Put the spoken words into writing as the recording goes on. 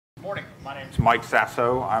My name is Mike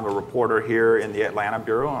Sasso. I'm a reporter here in the Atlanta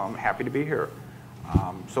Bureau. I'm happy to be here.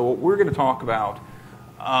 So what we're going to talk about,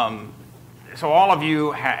 so all of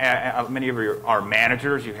you, many of you are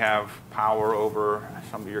managers. You have power over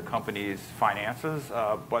some of your company's finances.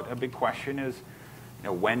 But a big question is,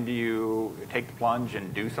 when do you take the plunge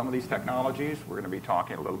and do some of these technologies? We're going to be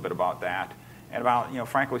talking a little bit about that. And about,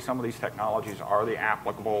 frankly, some of these technologies, are they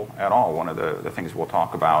applicable at all? One of the things we'll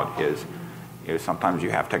talk about is, sometimes you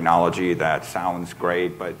have technology that sounds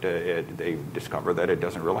great, but they discover that it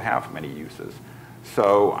doesn't really have many uses.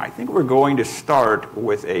 So I think we're going to start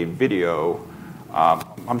with a video.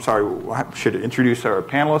 I'm sorry, I should introduce our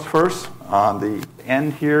panelists first. On the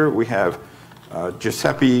end here, we have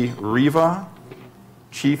Giuseppe Riva,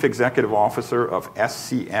 Chief Executive Officer of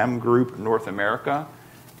SCM Group North America,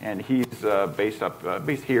 and he's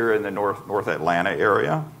based here in the North Atlanta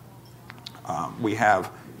area. We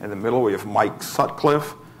have in the middle we have Mike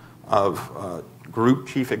Sutcliff, of Group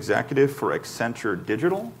Chief Executive for Accenture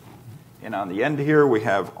Digital, and on the end here we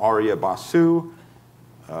have Arya Basu,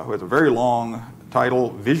 who has a very long title,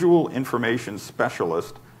 Visual Information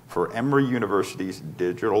Specialist for Emory University's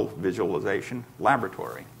Digital Visualization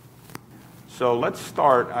Laboratory. So let's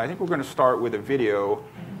start. I think we're going to start with a video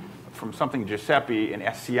from something Giuseppe and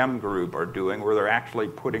SCM Group are doing, where they're actually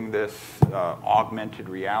putting this augmented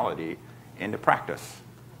reality into practice.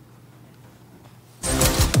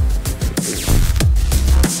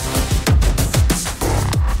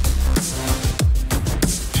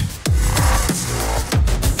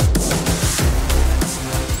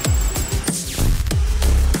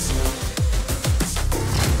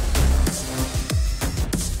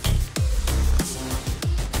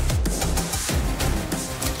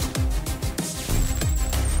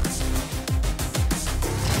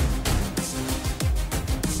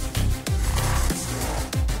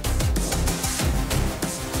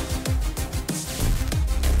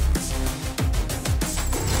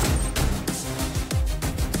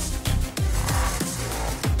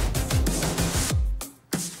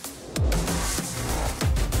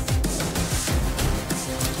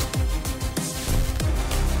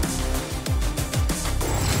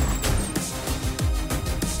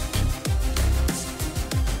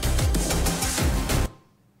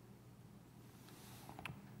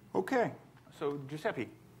 Okay, so Giuseppe,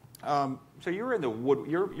 so you're in the wood.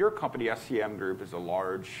 Your company SCM Group is a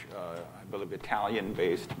large, I believe,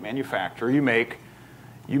 Italian-based manufacturer. You make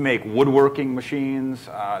woodworking machines,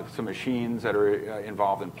 some machines that are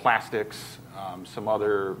involved in plastics, some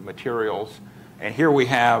other materials, and here we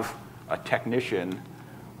have a technician,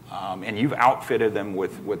 and you've outfitted them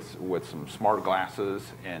with some smart glasses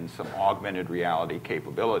and some augmented reality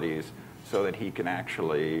capabilities, so that he can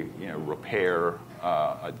actually, repair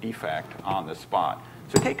a defect on the spot.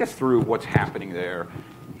 So take us through what's happening there,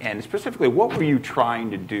 and specifically, what were you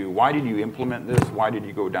trying to do? Why did you implement this? Why did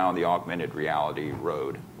you go down the augmented reality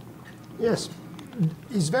road? Yes,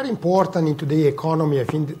 it's very important in today's economy. I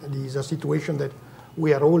think this is a situation that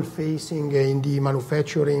we are all facing in the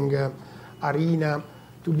manufacturing arena,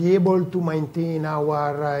 to be able to maintain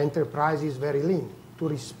our enterprises very lean, to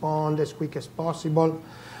respond as quick as possible.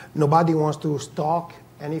 Nobody wants to stock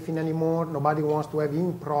anything anymore. Nobody wants to have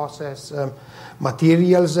in-process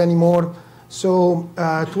materials anymore. So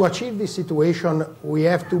to achieve this situation, we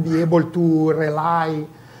have to be able to rely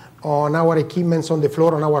on our equipments on the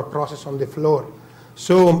floor, on our process on the floor.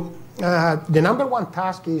 So the number one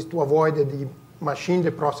task is to avoid that the machine,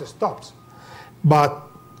 the process stops. But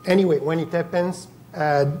anyway, when it happens,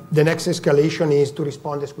 the next escalation is to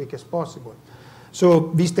respond as quick as possible.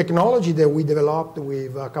 So this technology that we developed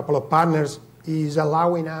with a couple of partners is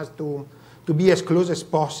allowing us to be as close as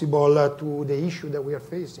possible to the issue that we are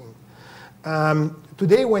facing.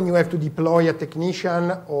 Today, when you have to deploy a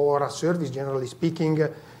technician or a service, generally speaking,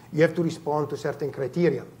 you have to respond to certain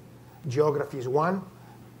criteria. Geography is one,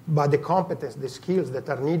 but the competence, the skills that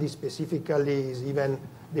are needed specifically is even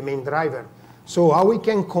the main driver. So how we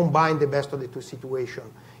can combine the best of the two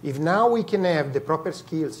situations? If now we can have the proper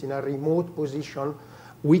skills in a remote position,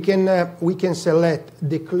 we can select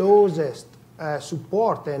the closest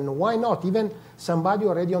support, and why not even somebody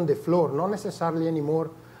already on the floor, not necessarily anymore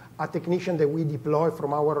a technician that we deploy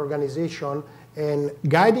from our organization, and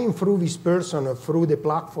guiding through this person, through the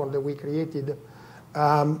platform that we created,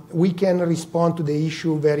 we can respond to the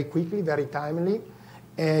issue very quickly, very timely,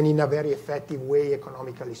 and in a very effective way,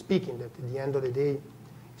 economically speaking, that at the end of the day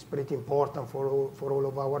is pretty important for all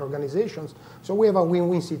of our organizations. So we have a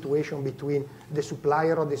win-win situation between the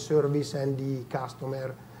supplier of the service and the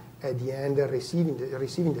customer at the end receiving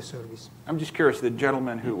the service. I'm just curious, the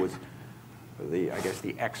gentleman who I guess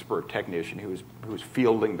the expert technician who was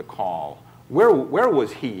fielding the call. Where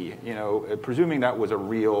was he? Presuming that was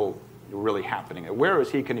really happening. Where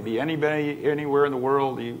is he? Can he be anywhere in the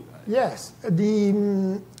world? Yes,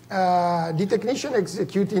 the technician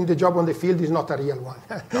executing the job on the field is not a real one.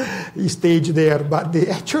 He's staged there, but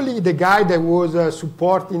actually the guy that was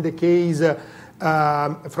supporting the case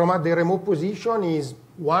from the remote position is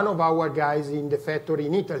one of our guys in the factory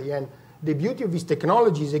in Italy. And the beauty of this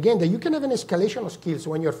technology is, again, that you can have an escalation of skills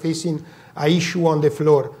when you're facing an issue on the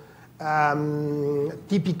floor.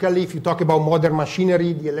 Typically, if you talk about modern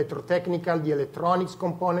machinery, the electrotechnical, the electronics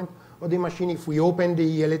component of the machine, if we open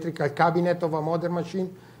the electrical cabinet of a modern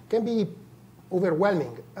machine, can be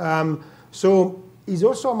overwhelming. So it's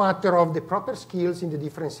also a matter of the proper skills in the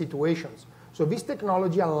different situations. So this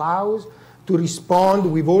technology allows to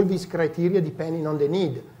respond with all these criteria depending on the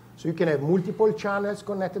need. So you can have multiple channels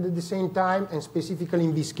connected at the same time, and specifically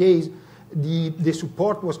in this case, the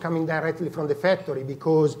support was coming directly from the factory,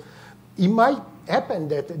 because it might happen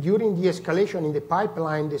that during the escalation in the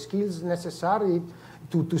pipeline, the skills necessary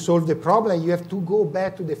to solve the problem, you have to go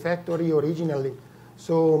back to the factory originally.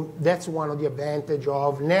 So that's one of the advantages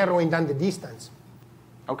of narrowing down the distance.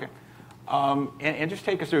 Okay. And just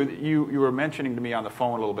take us through, you were mentioning to me on the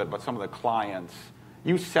phone a little bit about some of the clients.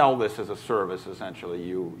 You sell this as a service, essentially.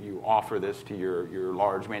 You offer this to your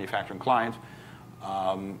large manufacturing clients.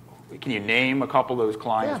 Can you name a couple of those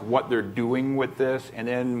clients, what they're doing with this, and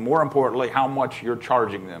then more importantly, how much you're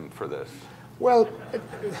charging them for this? Well,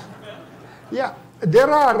 yeah, there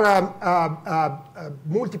are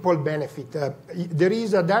multiple benefits. There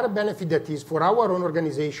is a direct benefit that is for our own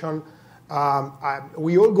organization.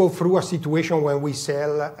 We all go through a situation when we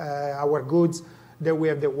sell our goods, that we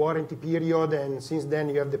have the warranty period, and since then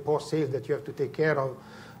you have the post-sales that you have to take care of.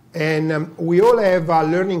 And we all have a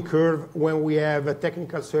learning curve when we have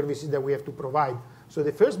technical services that we have to provide. So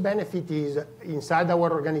the first benefit is inside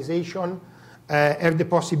our organization, have the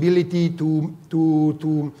possibility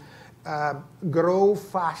to grow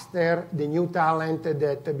faster the new talent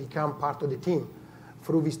that become part of the team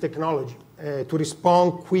through this technology, to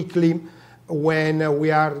respond quickly when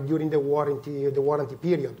we are during the warranty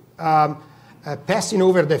period. Passing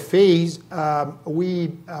over the phase,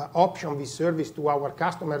 we option this service to our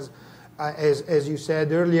customers. As you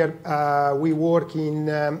said earlier,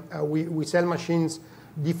 we sell machines,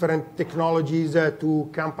 different technologies to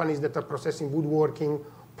companies that are processing woodworking,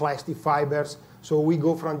 plastic fibers. So we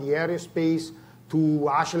go from the aerospace to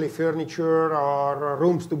Ashley furniture or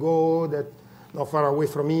rooms to go that not far away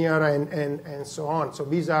from here, and so on. So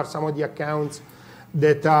these are some of the accounts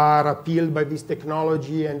that are appealed by this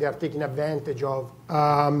technology and they are taking advantage of.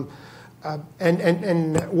 And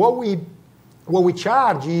what we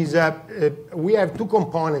charge is, we have two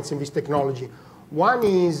components in this technology. One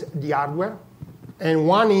is the hardware, and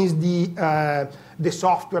one is the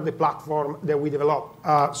software, the platform that we develop.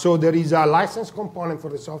 So there is a license component for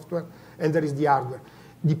the software, and there is the hardware.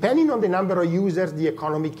 Depending on the number of users, the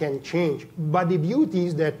economy can change. But the beauty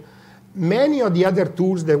is that many of the other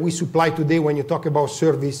tools that we supply today, when you talk about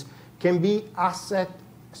service, can be asset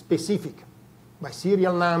specific, by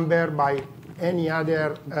serial number, by any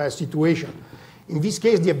other situation. In this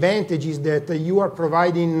case, the advantage is that you are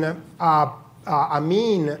providing a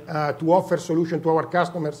mean to offer solution to our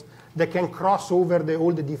customers that can cross over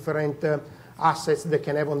all the different assets they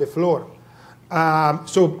can have on the floor.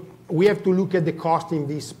 So we have to look at the cost in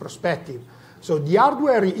this perspective. So the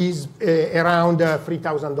hardware is around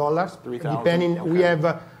 $3,000. Depending, okay. We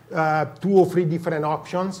have 2 or 3 different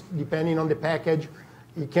options depending on the package.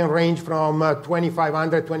 It can range from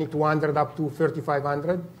 $2,500, $2,200 up to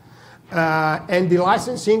 $3,500. And the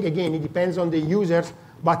licensing, again, it depends on the users,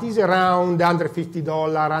 but is around $150,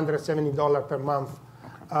 $170 per month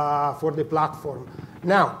for the platform.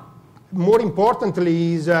 Now, more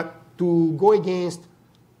importantly is to go against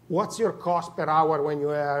what's your cost per hour when you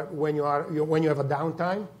have a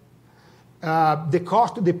downtime, the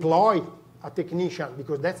cost to deploy a technician,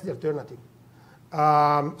 because that's the alternative.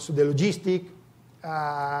 So the logistic,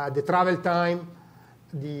 the travel time,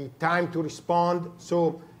 the time to respond.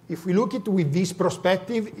 So if we look at it with this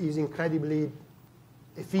perspective, is incredibly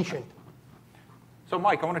efficient. So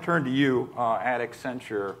Mike, I want to turn to you at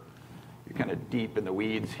Accenture. You're kind of deep in the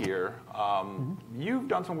weeds here. You've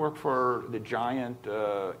done some work for the giant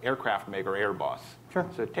aircraft maker Airbus. Sure.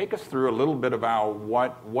 So take us through a little bit about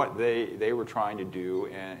what they were trying to do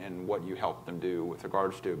and what you helped them do with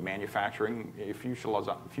regards to manufacturing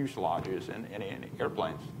fuselages and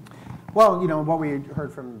airplanes. Well, you know, what we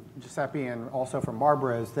heard from Giuseppe and also from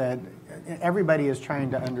Barbara is that everybody is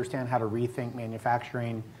trying to understand how to rethink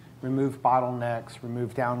manufacturing, remove bottlenecks,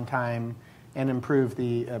 remove downtime, and improve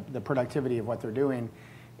the productivity of what they're doing.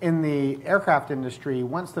 In the aircraft industry,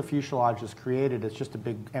 once the fuselage is created, it's just a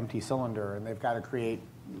big empty cylinder, and they've got to create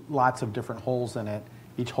lots of different holes in it.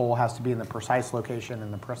 Each hole has to be in the precise location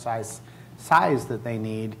and the precise size that they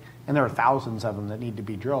need, and there are thousands of them that need to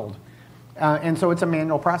be drilled. And so it's a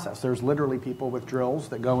manual process. There's literally people with drills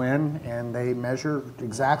that go in and they measure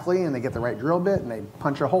exactly, and they get the right drill bit, and they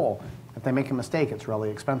punch a hole. If they make a mistake, it's really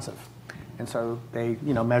expensive. And so they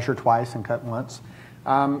measure twice and cut once.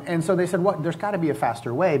 And so they said, there's got to be a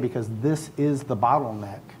faster way, because this is the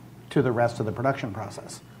bottleneck to the rest of the production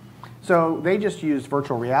process. So they just used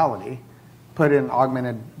virtual reality, put an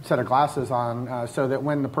augmented set of glasses on so that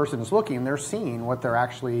when the person is looking, they're seeing what they're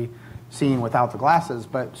actually seeing without the glasses,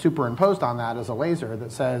 but superimposed on that is a laser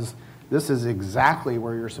that says, this is exactly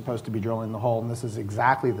where you're supposed to be drilling the hole, and this is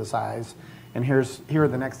exactly the size, and here are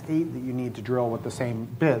the next 8 that you need to drill with the same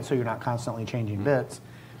bit, so you're not constantly changing bits.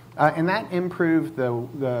 And that improved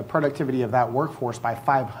the productivity of that workforce by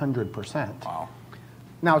 500%. Wow.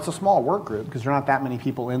 Now, it's a small work group because there are not that many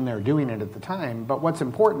people in there doing it at the time, but what's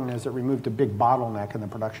important is it removed a big bottleneck in the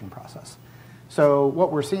production process. So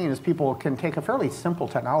what we're seeing is people can take a fairly simple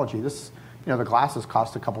technology. This, the glasses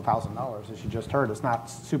cost a couple $1,000s, as you just heard. It's not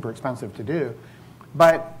super expensive to do.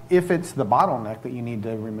 But if it's the bottleneck that you need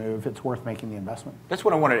to remove, it's worth making the investment. That's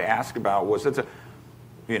what I wanted to ask about.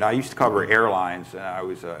 I used to cover airlines, and I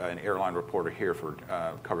was an airline reporter here for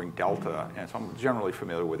covering Delta, and so I'm generally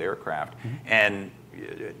familiar with aircraft. Mm-hmm. And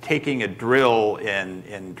taking a drill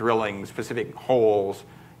and drilling specific holes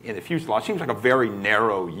in the fuselage seems like a very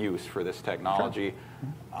narrow use for this technology.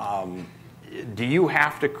 Sure. Do you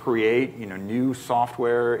have to create new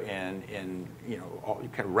software and you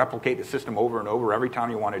can replicate the system over and over every time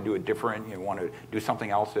you want to do it different? You want to do something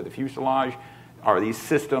else to the fuselage? Are these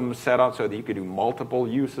systems set up so that you could do multiple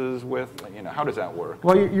uses with? How does that work?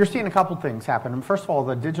 Well, you're seeing a couple things happen. First of all,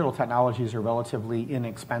 the digital technologies are relatively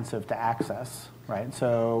inexpensive to access, right?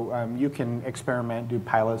 So you can experiment, do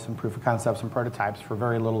pilots and proof of concepts and prototypes for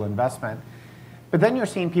very little investment. But then you're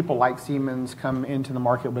seeing people like Siemens come into the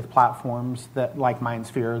market with platforms that, like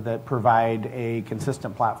MindSphere, that provide a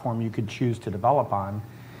consistent platform you could choose to develop on.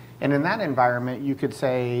 And in that environment, you could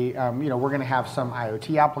say, we're going to have some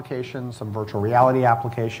IoT applications, some virtual reality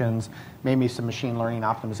applications, maybe some machine learning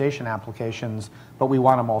optimization applications, but we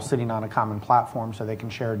want them all sitting on a common platform so they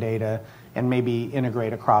can share data and maybe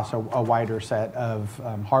integrate across a wider set of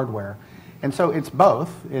hardware. And so it's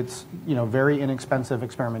both. It's very inexpensive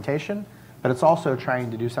experimentation, but it's also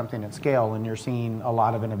trying to do something at scale, and you're seeing a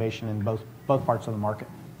lot of innovation in both parts of the market.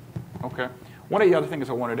 Okay. One of the other things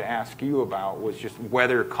I wanted to ask you about was just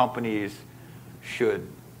whether companies should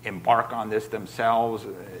embark on this themselves.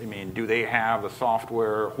 I mean, do they have the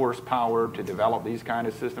software horsepower to develop these kind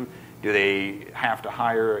of systems? Do they have to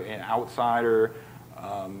hire an outsider?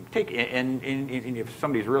 And if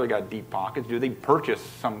somebody's really got deep pockets, do they purchase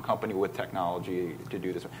some company with technology to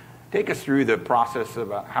do this? Take us through the process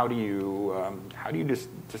of how do you just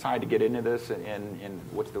decide to get into this, and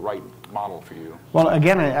what's the right model for you? Well,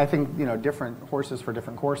 again, I think different horses for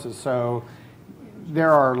different courses. So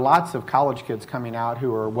there are lots of college kids coming out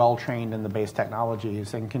who are well trained in the base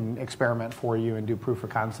technologies and can experiment for you and do proof of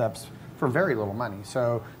concepts for very little money.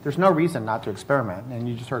 So there's no reason not to experiment. And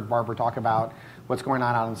you just heard Barbara talk about what's going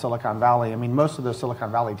on out in Silicon Valley. I mean, most of the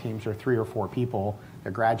Silicon Valley teams are 3 or 4 people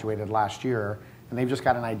that graduated last year, and they've just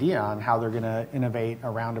got an idea on how they're going to innovate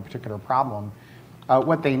around a particular problem.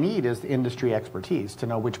 What they need is the industry expertise to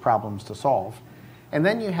know which problems to solve. And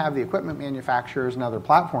then you have the equipment manufacturers and other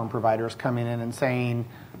platform providers coming in and saying,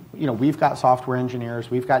 we've got software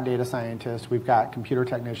engineers, we've got data scientists, we've got computer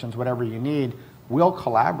technicians, whatever you need, we'll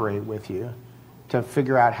collaborate with you to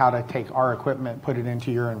figure out how to take our equipment, put it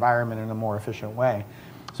into your environment in a more efficient way.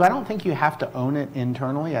 So I don't think you have to own it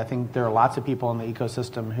internally. I think there are lots of people in the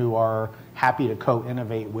ecosystem who are happy to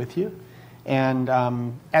co-innovate with you. And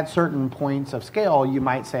at certain points of scale, you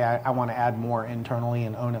might say, I want to add more internally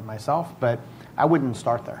and own it myself, but I wouldn't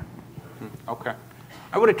start there. Okay.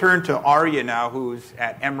 I want to turn to Arya now, who's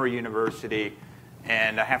at Emory University.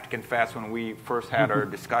 And I have to confess, when we first had our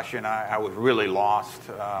discussion, I was really lost.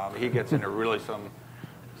 He gets into really some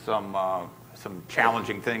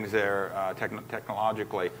challenging things there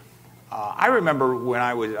technologically. I remember when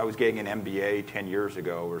I was getting an MBA 10 years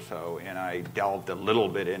ago or so, and I delved a little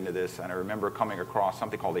bit into this, and I remember coming across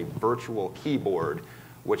something called a virtual keyboard,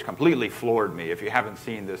 which completely floored me. If you haven't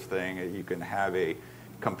seen this thing, you can have a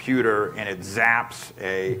computer, and it zaps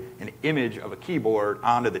an image of a keyboard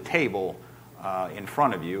onto the table in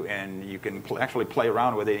front of you, and you can actually play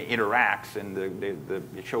around with it. It interacts, and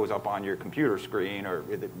it shows up on your computer screen, or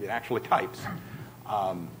it actually types.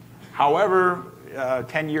 However,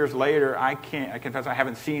 10 years later, I confess I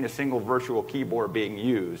haven't seen a single virtual keyboard being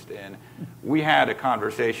used. And we had a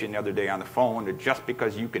conversation the other day on the phone that just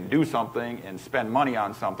because you can do something and spend money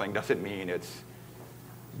on something doesn't mean it's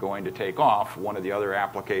going to take off. One of the other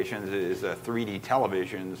applications is 3D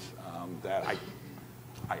televisions that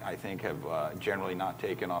I think have generally not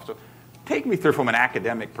taken off. So take me through from an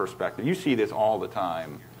academic perspective. You see this all the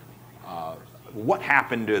time. What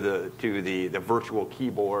happened to the virtual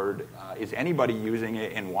keyboard? Is anybody using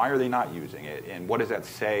it, and why are they not using it? And what does that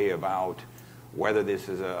say about whether this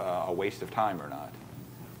is a waste of time or not?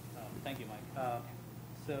 Thank you, Mike.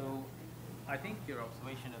 So I think your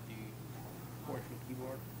observation of the virtual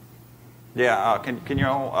keyboard. Yeah, can you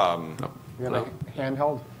all... Really?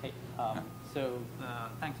 Handheld? Hey,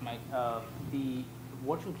 thanks, Mike. The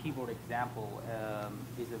virtual keyboard example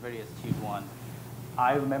is a very astute one.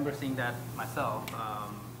 I remember seeing that myself a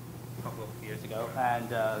couple of years ago, and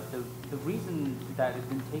the reason that it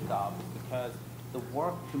didn't take off is because the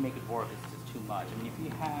work to make it work is just too much. I mean, if you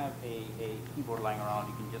have a keyboard lying around,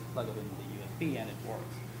 you can just plug it in the USB and it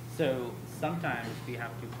works. So sometimes we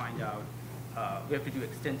have to find out, we have to do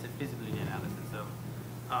extensive feasibility analysis of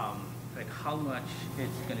like how much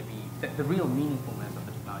it's going to be, the real meaningfulness of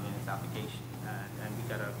the technology and its application, and we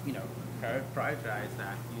got to prioritize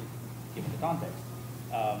that given the context.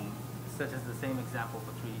 Such as the same example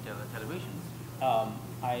for 3D televisions.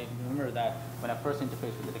 I remember that when I first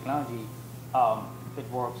interfaced with the technology, it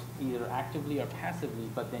works either actively or passively,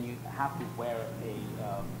 but then you have to wear a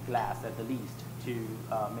glass at the least to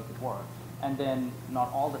make it work. And then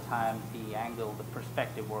not all the time the angle, the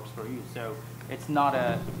perspective works for you. So it's not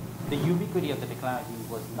the ubiquity of the technology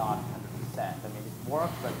was not 100%. I mean, it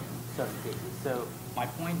worked, but certain cases. So my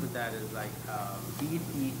point with that is like, be it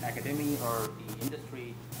the academy or the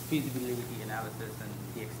industry, feasibility analysis and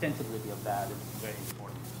the extensibility of that is very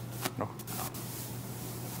important. No.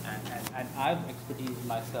 And I've expertise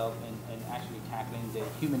myself in actually tackling the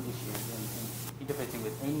human issues in interfacing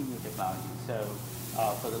with any new technology. So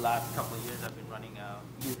for the last couple of years, I've been running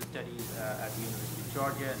user studies at the University of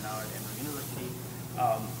Georgia and now at Emory University,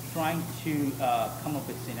 trying to come up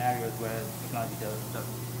with scenarios where technology doesn't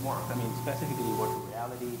work. I mean, specifically virtual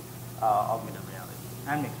reality, augmented reality,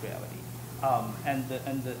 and mixed reality. And the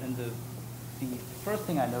first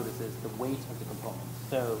thing I notice is the weight of the components.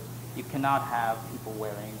 So you cannot have people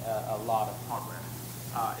wearing a lot of hardware.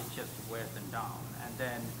 It just wears them down. And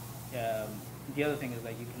then the other thing is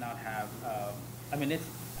like you cannot have. I mean,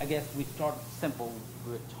 I guess we start simple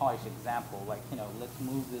with toys example, like let's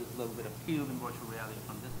move this little bit of cube in virtual reality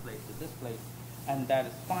from this place to this place. And that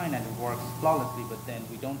is fine and it works flawlessly, but then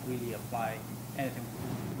we don't really apply anything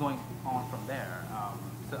going on from there.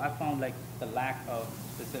 So I found like the lack of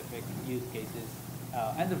specific use cases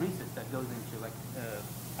and the research that goes into like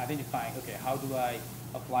identifying, okay, how do I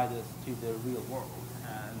apply this to the real world?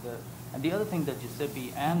 And the other thing that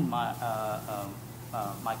Giuseppe and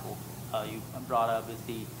Michael you brought up is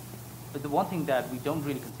the one thing that we don't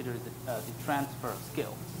really consider is the transfer of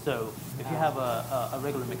skills. So if you have a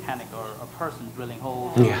regular mechanic or a person drilling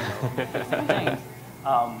holes, fixing things,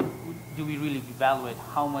 do we really evaluate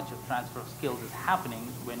how much of transfer of skills is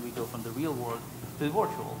happening when we go from the real world to the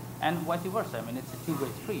virtual, and vice versa? I mean, it's a two-way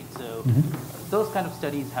street. So those kind of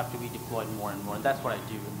studies have to be deployed more and more, and that's what I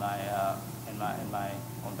do in my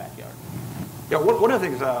own backyard. Yeah, one of the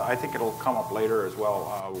things, I think it'll come up later as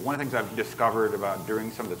well, one of the things I've discovered about doing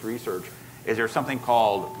some of this research is there's something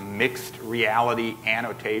called mixed reality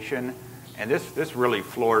annotation. And this really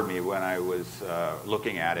floored me when I was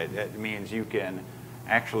looking at it. It means you can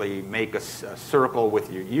actually make a circle with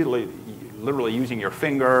literally using your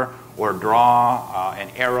finger or draw an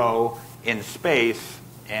arrow in space,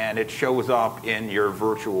 and it shows up in your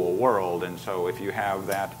virtual world. And so if you have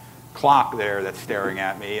that clock there that's staring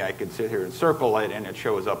at me, I could sit here and circle it, and it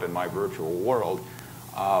shows up in my virtual world.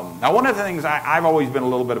 Now, one of the things, I've always been a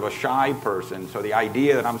little bit of a shy person, so the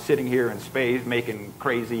idea that I'm sitting here in space making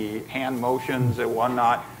crazy hand motions and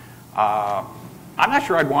whatnot, I'm not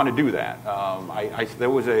sure I'd want to do that. There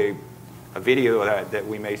was a video that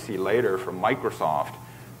we may see later from Microsoft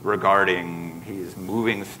regarding he's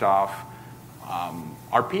moving stuff.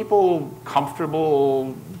 Are people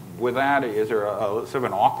comfortable with that? Is there a sort of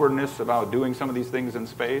an awkwardness about doing some of these things in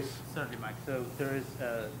space? Certainly, Mike. So there is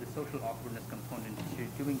the social awkwardness component to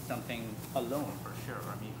doing something alone, for sure.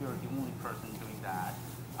 I mean, if you're the only person doing that,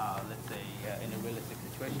 let's say in a realistic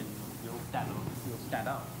situation, you'll stand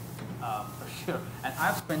out, for sure. And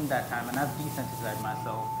I've spent that time, and I've desensitized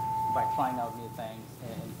myself by trying out new things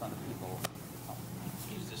in front of people.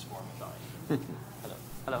 Use this for me. Sorry.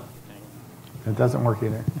 Hello. It doesn't work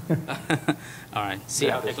either. All right. See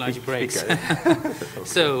how technology breaks.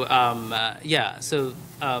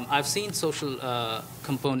 I've seen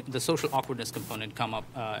the social awkwardness component come up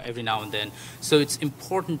every now and then. So it's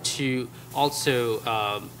important to also,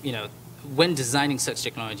 when designing such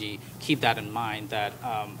technology, keep that in mind, that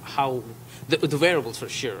how the wearables for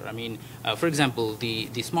sure. I mean, for example, the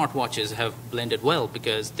smartwatches have blended well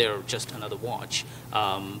because they're just another watch.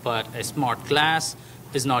 But a smart glass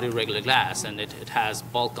is not a regular glass, and it has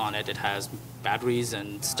bulk on it. It has batteries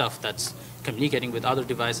and stuff that's communicating with other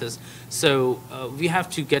devices. So we have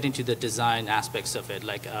to get into the design aspects of it.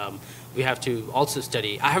 Like we have to also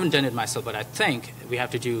study. I haven't done it myself, but I think we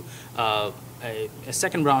have to do a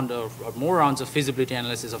second round or more rounds of feasibility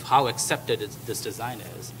analysis of how accepted this design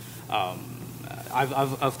is.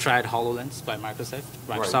 I've tried HoloLens by Microsoft.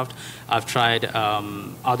 Right. I've tried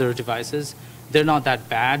other devices. They're not that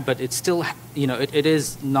bad, but it's still, it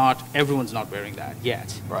is not, everyone's not wearing that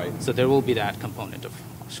yet. Right. So there will be that component of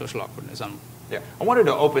social awkwardness. Yeah, I wanted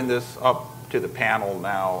to open this up to the panel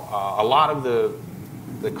now. A lot of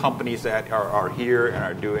the companies that are here and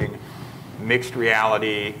are doing mixed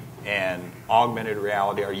reality and augmented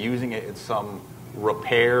reality are using it in some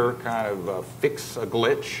repair kind of fix a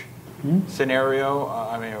glitch scenario.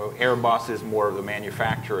 Arya Basu is more of the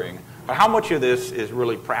manufacturing. But how much of this is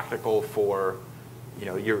really practical for,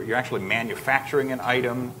 you're actually manufacturing an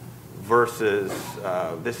item versus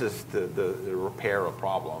this is the repair a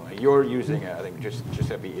problem? You're using it, I think,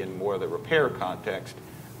 Giuseppe, in more of the repair context,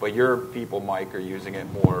 but your people, Mike, are using it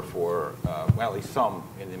more for, at least some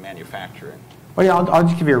in the manufacturing. Well, yeah, I'll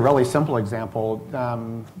just give you a really simple example.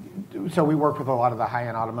 So we work with a lot of the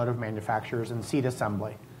high-end automotive manufacturers in seat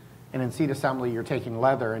assembly. And in seat assembly, you're taking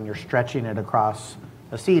leather and you're stretching it across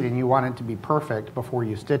a seat, and you want it to be perfect before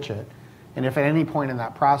you stitch it. And if at any point in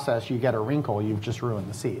that process you get a wrinkle, you've just ruined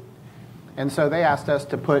the seat. And so they asked us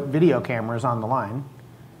to put video cameras on the line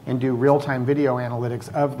and do real-time video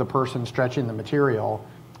analytics of the person stretching the material,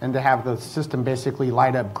 and to have the system basically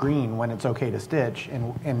light up green when it's okay to stitch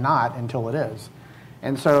and not until it is.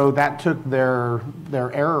 And so that took their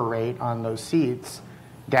error rate on those seats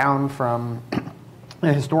down from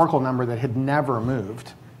a historical number that had never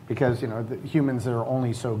moved, because the humans are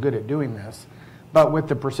only so good at doing this. But with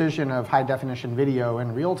the precision of high-definition video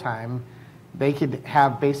in real time, they could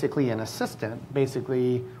have basically an assistant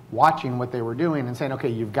basically watching what they were doing and saying, okay,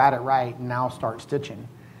 you've got it right, now start stitching.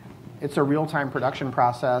 It's a real-time production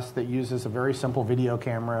process that uses a very simple video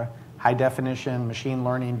camera, high-definition machine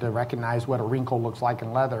learning to recognize what a wrinkle looks like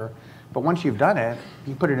in leather. But once you've done it,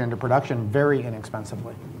 you put it into production very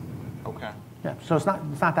inexpensively. Okay. Yeah, so it's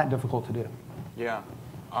not that difficult to do. Yeah.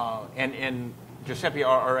 And Giuseppe,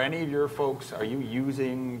 are any of your folks, are you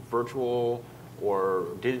using virtual or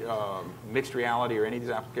mixed reality or any of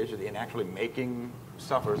these applications in actually making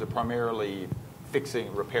stuff, or is it primarily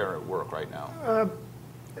fixing, repair at work right now?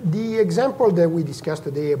 The example that we discussed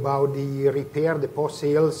today about the repair, the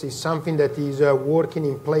post-sales, is something that is working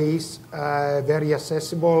in place, very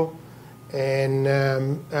accessible, and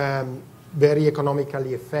very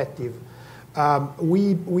economically effective.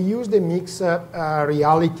 We use the mixed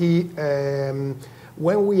reality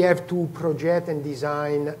when we have to project and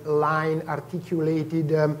design line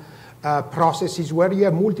articulated processes where you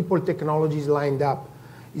have multiple technologies lined up.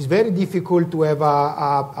 It's very difficult to have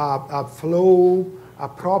a flow, a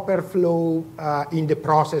proper flow in the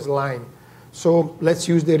process line. So let's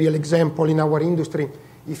use the real example in our industry.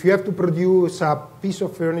 If you have to produce a piece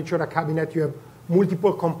of furniture, a cabinet, you have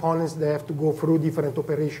multiple components that have to go through different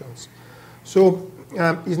operations. So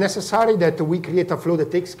it's necessary that we create a flow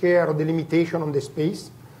that takes care of the limitation on the space,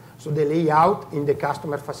 so the layout in the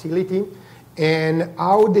customer facility, and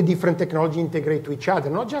how the different technology integrate to each other.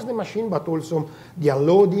 Not just the machine, but also the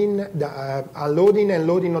unloading, and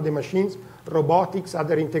loading of the machines, robotics,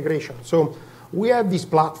 other integration. So we have this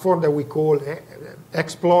platform that we call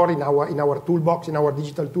Explore in our toolbox, in our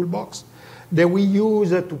digital toolbox, that we use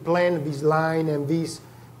to plan this line and this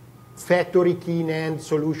factory clean-end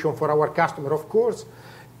solution for our customer. Of course,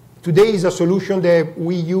 today is a solution that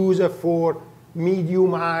we use for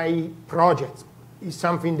medium-high projects. It's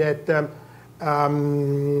something that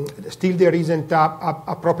still there isn't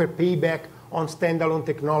a proper payback on standalone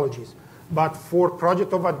technologies. But for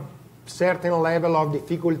project of a certain level of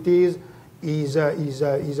difficulties is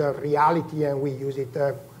a reality, and we use it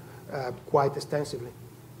quite extensively.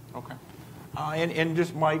 Okay. And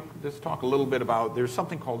just, Mike, just talk a little bit about, there's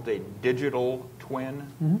something called a digital twin.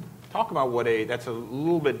 Mm-hmm. Talk about that's a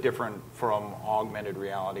little bit different from augmented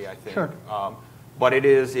reality, I think. Sure. But it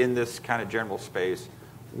is in this kind of general space.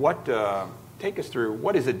 take us through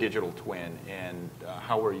what is a digital twin and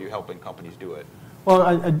how are you helping companies do it? Well,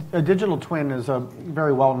 a digital twin is a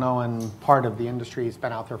very well-known part of the industry. It's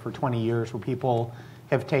been out there for 20 years, where people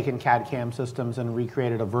have taken CAD/CAM systems and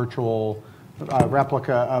recreated a virtual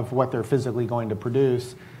replica of what they're physically going to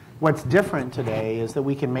produce. What's different today is that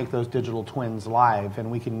we can make those digital twins live,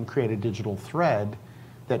 and we can create a digital thread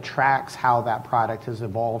that tracks how that product has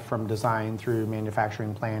evolved from design through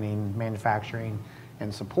manufacturing planning, manufacturing,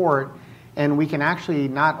 and support. And we can actually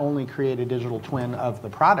not only create a digital twin of the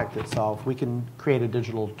product itself, we can create a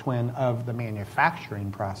digital twin of the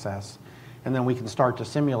manufacturing process. And then we can start to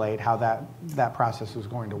simulate how that process is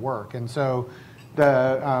going to work. And so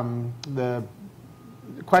the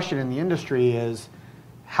question in the industry is,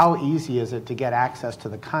 how easy is it to get access to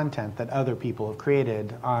the content that other people have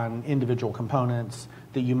created on individual components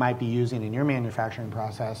that you might be using in your manufacturing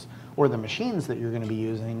process, or the machines that you're going to be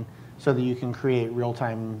using, so that you can create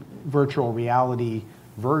real-time virtual reality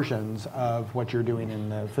versions of what you're doing in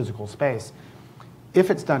the physical space. If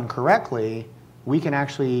it's done correctly, we can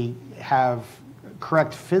actually have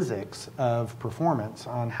correct physics of performance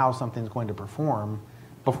on how something's going to perform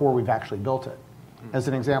before we've actually built it. As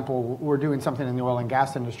an example, we're doing something in the oil and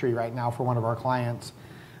gas industry right now for one of our clients,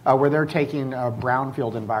 where they're taking a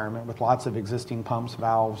brownfield environment with lots of existing pumps,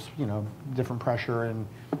 valves, different pressure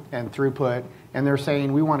and throughput, and they're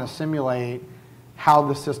saying, we want to simulate how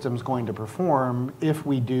the system's going to perform if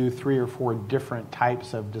we do 3 or 4 different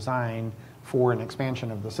types of design for an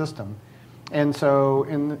expansion of the system. And so,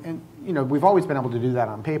 we've always been able to do that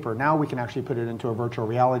on paper. Now we can actually put it into a virtual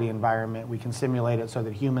reality environment. We can simulate it so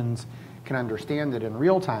that humans can understand it in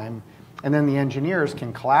real time. And then the engineers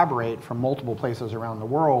can collaborate from multiple places around the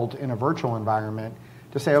world in a virtual environment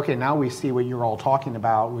to say, okay, now we see what you're all talking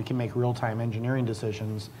about. We can make real-time engineering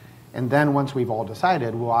decisions. And then once we've all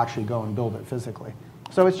decided, we'll actually go and build it physically.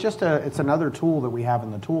 So it's another tool that we have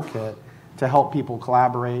in the toolkit to help people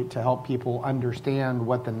collaborate, to help people understand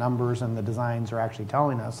what the numbers and the designs are actually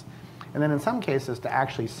telling us. And then in some cases, to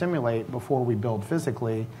actually simulate before we build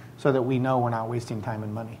physically so that we know we're not wasting time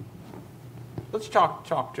and money. Let's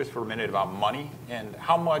talk just for a minute about money and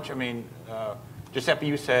how much. Giuseppe,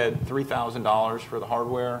 you said $3,000 for the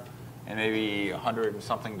hardware and maybe $100 and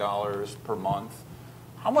something per month.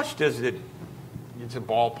 How much does it's a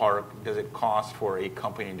ballpark, does it cost for a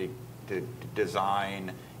company to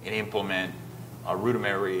design and implement a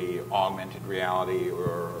rudimentary augmented reality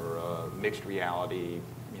or mixed reality?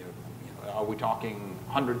 Are we talking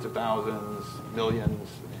hundreds of thousands, millions?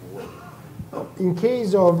 In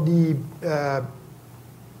case of the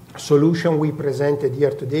solution we presented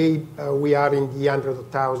here today, we are in the hundreds of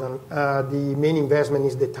thousands. The main investment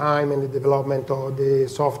is the time and the development of the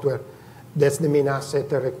software. That's the main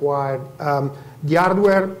asset required. The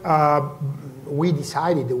hardware, we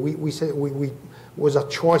decided, we said was a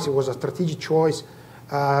choice. It was a strategic choice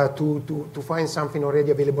to find something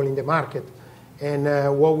already available in the market.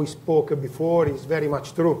 And what we spoke before is very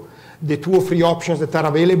much true. The 2 or 3 options that are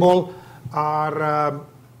available are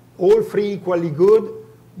all 3 equally good,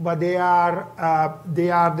 but they are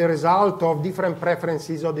the result of different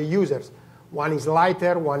preferences of the users. One is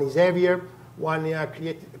lighter, one is heavier, one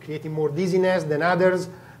creating more dizziness than others.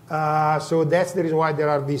 So that's the reason why there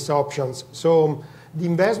are these options. So the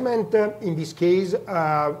investment in this case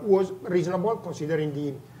was reasonable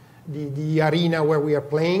considering the arena where we are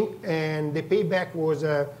playing, and the payback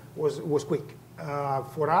was quick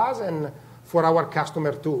for us and for our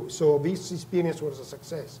customer too. So this experience was a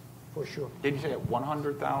success for sure. Did you say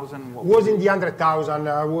 100,000? Was in the 100,000.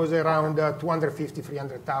 Was around 250,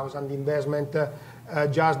 300,000 investment.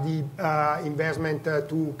 Just the investment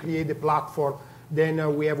to create the platform.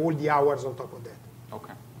 Then we have all the hours on top of that.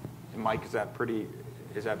 Okay. And Mike, is that pretty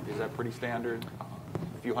standard?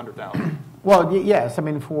 A few $100,000. Well, yes. I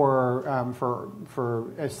mean, for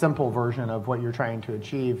a simple version of what you're trying to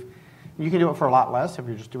achieve, you can do it for a lot less if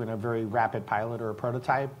you're just doing a very rapid pilot or a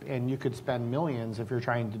prototype, and you could spend millions if you're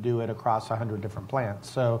trying to do it across 100 different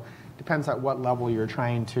plants. So it depends at what level you're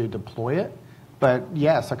trying to deploy it. But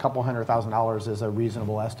yes, a couple $100,000 is a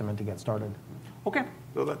reasonable estimate to get started. Okay,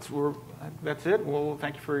 so that's it. Well,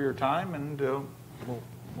 thank you for your time, and we'll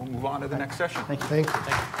move on to the next session. Thank you. Thank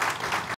you.